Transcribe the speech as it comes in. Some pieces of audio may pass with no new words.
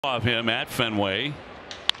Of him at Fenway.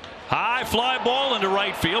 High fly ball into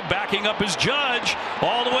right field, backing up his Judge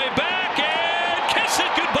all the way back and kiss it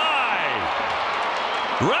goodbye.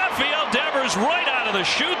 Rafael Devers right out of the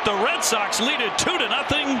chute. The Red Sox lead it 2-0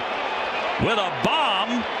 with a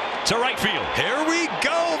bomb to right field. Here we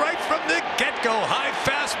go, right from the get-go. High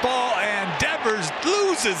fastball, and Devers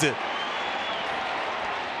loses it.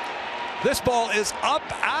 This ball is up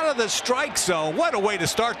out of the strike zone. What a way to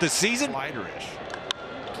start the season. Sliderish.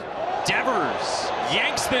 Devers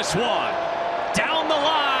yanks this one down the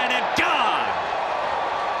line and gone.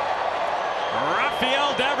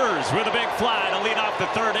 Rafael Devers with a big fly to lead off the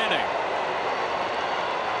third inning.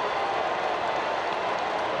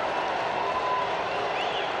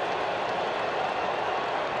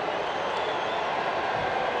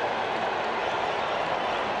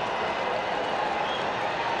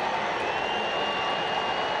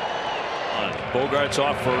 Bogart's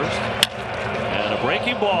off first. And a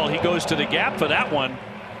breaking ball. He goes to the gap for that one.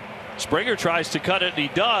 Springer tries to cut it, and he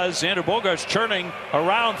does. Xander Bogaerts churning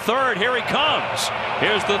around third. Here he comes.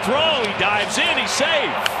 Here's the throw. He dives in. He's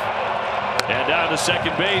safe. And down to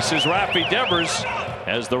second base is Rafael Devers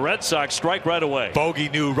as the Red Sox strike right away. Bogey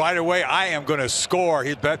knew right away, I am going to score.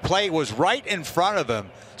 His play was right in front of him.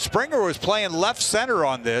 Springer was playing left center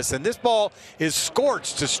on this, and this ball is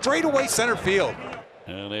scorched to straightaway center field.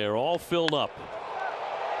 And they are all filled up.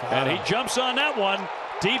 And he jumps on that one.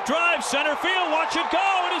 Deep drive, center field. Watch it go.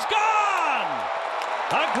 It is gone.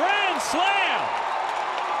 A grand slam.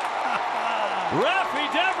 Rafael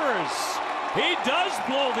Devers. He does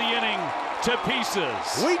blow the inning to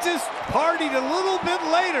pieces. We just partied a little bit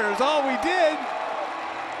later is all we did.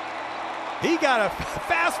 He got a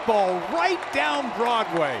fastball right down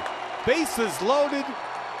Broadway. Bases loaded.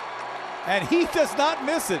 And he does not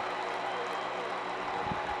miss it.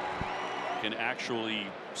 Can actually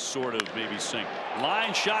sort of maybe sink.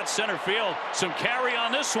 Line shot center field. Some carry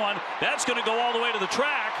on this one. That's going to go all the way to the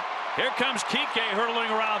track. Here comes Kike hurtling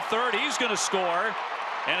around third. He's going to score.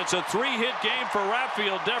 And it's a three-hit game for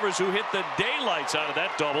Rafael Devers, who hit the daylights out of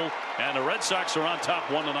that double. And the Red Sox are on top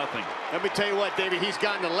 1-0. Let me tell you what, David, he's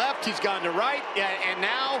gone to left, he's gone to right, and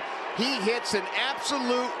now he hits an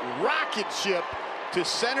absolute rocket ship to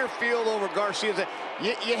center field over Garcia.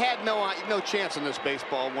 You had no chance in this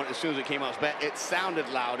baseball as soon as it came out. It sounded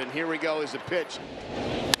loud, and here we go is the pitch.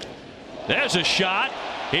 There's a shot.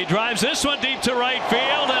 He drives this one deep to right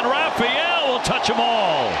field, and Rafael will touch them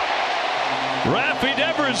all. Rafael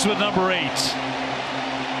Devers with number 8.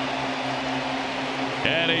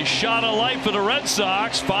 And a shot of life for the Red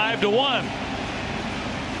Sox, 5-1.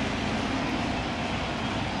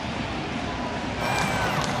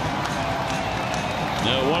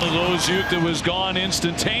 Now, one of those youth that was gone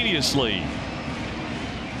instantaneously.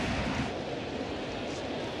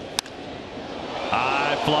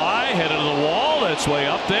 High fly, headed to the wall. That's way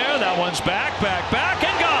up there. That one's back,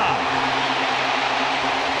 and gone.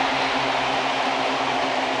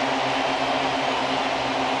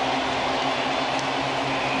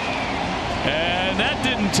 And that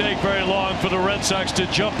didn't take very long for the Red Sox to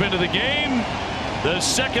jump into the game. The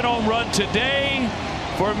second home run today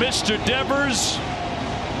for Mr. Devers.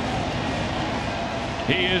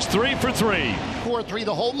 He is 3 for 3. 4-3.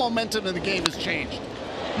 The whole momentum of the game has changed.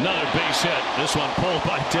 Another base hit. This one pulled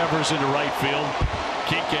by Devers into right field.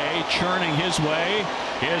 Kike churning his way.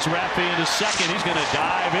 Here's Rafi into second. He's going to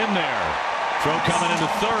dive in there. Throw coming into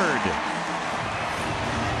third.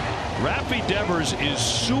 Rafael Devers is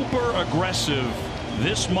super aggressive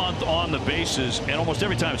this month on the bases, and almost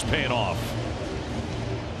every time it's paying off.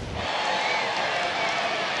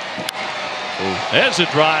 There's a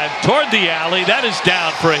drive toward the alley. That is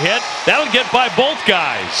down for a hit. That'll get by both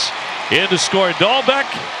guys. In to score Dahlbeck.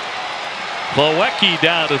 Plawecki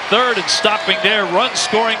down to third and stopping there. Run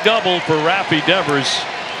scoring double for Rafael Devers.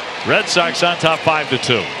 Red Sox on top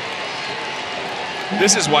 5-2.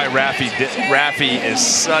 This is why Rafi is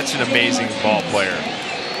such an amazing ball player.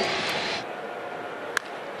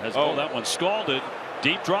 That one scalded.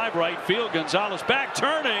 Deep drive right field. Gonzalez back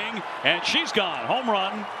turning, and she's gone. Home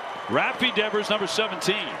run. Rafael Devers, number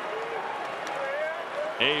 17.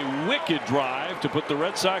 A wicked drive to put the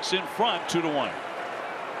Red Sox in front, 2-1.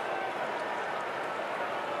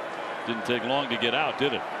 Didn't take long to get out,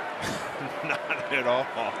 did it? Not at all.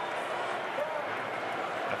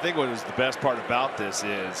 I think what was the best part about this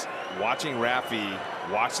is watching Rafi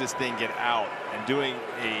watch this thing get out and doing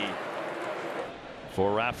a.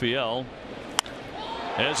 For Rafael.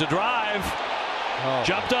 There's a drive.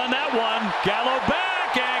 Jumped on that one. Gallo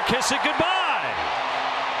back and kiss it goodbye.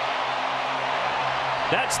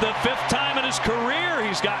 That's the 5th time in his career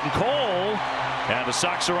he's gotten Cole. And the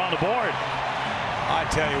Sox are on the board. I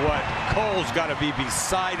tell you what, Cole's got to be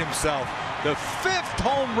beside himself. The 5th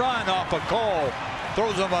home run off of Cole.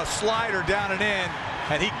 Throws him a slider down and in,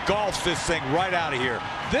 and he golfs this thing right out of here.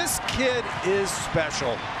 This kid is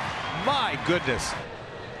special. My goodness.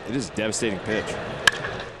 It is a devastating pitch.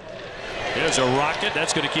 There's a rocket.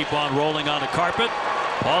 That's going to keep on rolling on the carpet.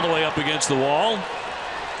 All the way up against the wall.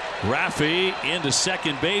 Rafi into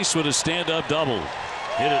second base with a stand-up double.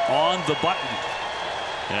 Hit it on the button.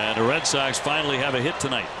 And the Red Sox finally have a hit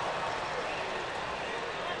tonight.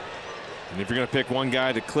 And if you're going to pick one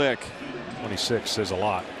guy to click, 26 says a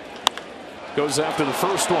lot. Goes after the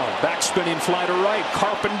first one. Back spinning fly to right.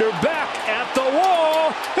 Carpenter back at the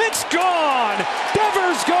wall. It's gone.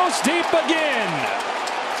 Devers goes deep again.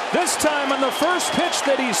 This time on the first pitch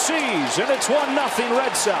that he sees, and it's 1-0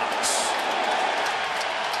 Red Sox.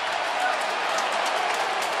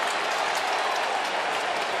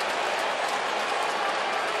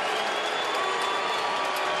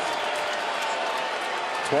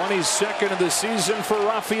 '22nd of the season for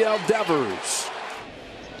Rafael Devers.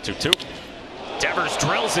 2-2. Devers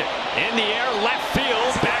drills it in the air, left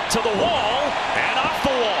field, back to the wall, and off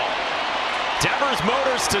the wall. Devers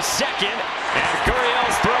motors to second, and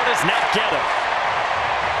Gurriel's throw does not get him.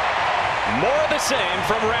 More of the same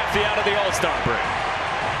from Rafi out of the All-Star break.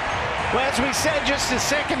 Well, as we said just a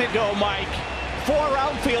second ago, Mike, 4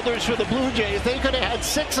 outfielders for the Blue Jays. They could have had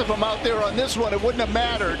 6 of them out there on this one. It wouldn't have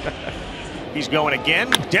mattered. He's going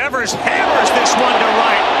again. Devers hammers this one to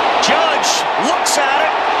right. Judge looks at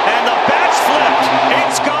it, and the bat's flipped.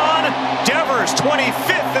 It's gone. Devers,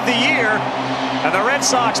 25th of the year, and the Red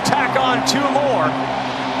Sox tack on 2 more.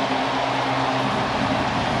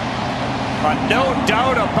 A no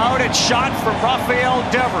doubt about it shot from Rafael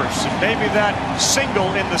Devers. And maybe that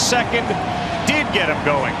single in the second did get him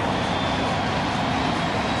going.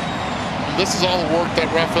 This is all the work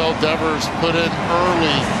that Rafael Devers put in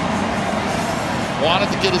early.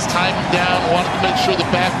 Wanted to get his timing down, wanted to make sure the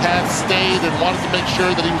back path stayed, and wanted to make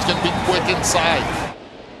sure that he was going to be quick inside.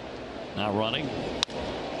 Now running.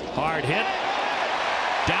 Hard hit.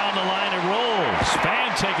 Down the line it rolls.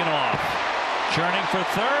 Span taken off. Churning for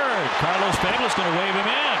third. Carlos Bagel's going to wave him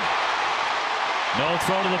in. No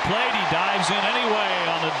throw to the plate. He dives in anyway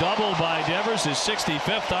on the double by Devers. His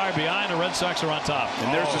 65th RBI, and the Red Sox are on top.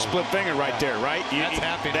 And there's the split finger right there, right? That's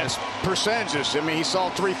happiness. That's percentages. I mean, he saw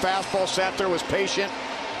 3 fastballs, sat there, was patient.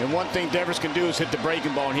 And one thing Devers can do is hit the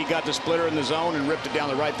breaking ball. And he got the splitter in the zone and ripped it down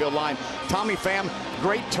the right field line. Tommy Pham,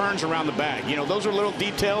 great turns around the bag. You know, those are little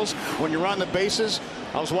details when you're on the bases.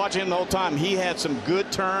 I was watching him the whole time. He had some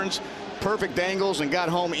good turns, perfect angles, and got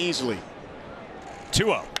home easily.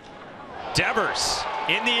 2-0. Devers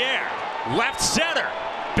in the air, left center,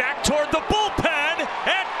 back toward the bullpen,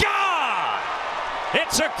 and gone!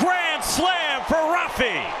 It's a grand slam for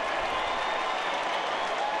Rafi.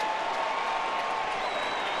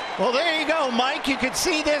 Well, there you go, Mike. You could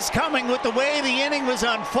see this coming with the way the inning was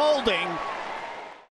unfolding.